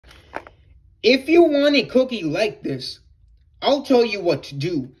If you want a cookie like this, I'll tell you what to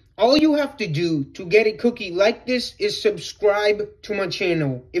do. All you have to do to get a cookie like this is subscribe to my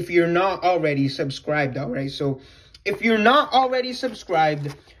channel if you're not already subscribed, alright? So, if you're not already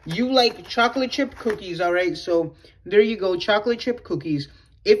subscribed, you like chocolate chip cookies, alright? So, there you go, chocolate chip cookies.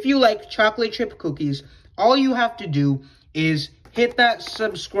 If you like chocolate chip cookies, all you have to do is hit that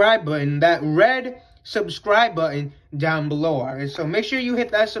subscribe button, that red subscribe button down below, alright? So, make sure you hit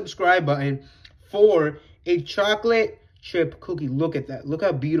that subscribe button for a chocolate chip cookie. Look at that. Look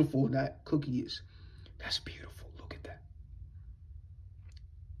how beautiful that cookie is. That's beautiful. Look at that.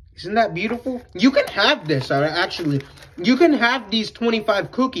 Isn't that beautiful? You can have this, all right? Actually, you can have these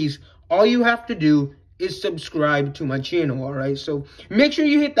 25 cookies. All you have to do is subscribe to my channel, all right? So make sure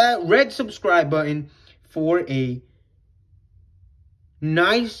you hit that red subscribe button for a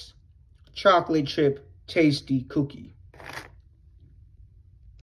nice chocolate chip tasty cookie.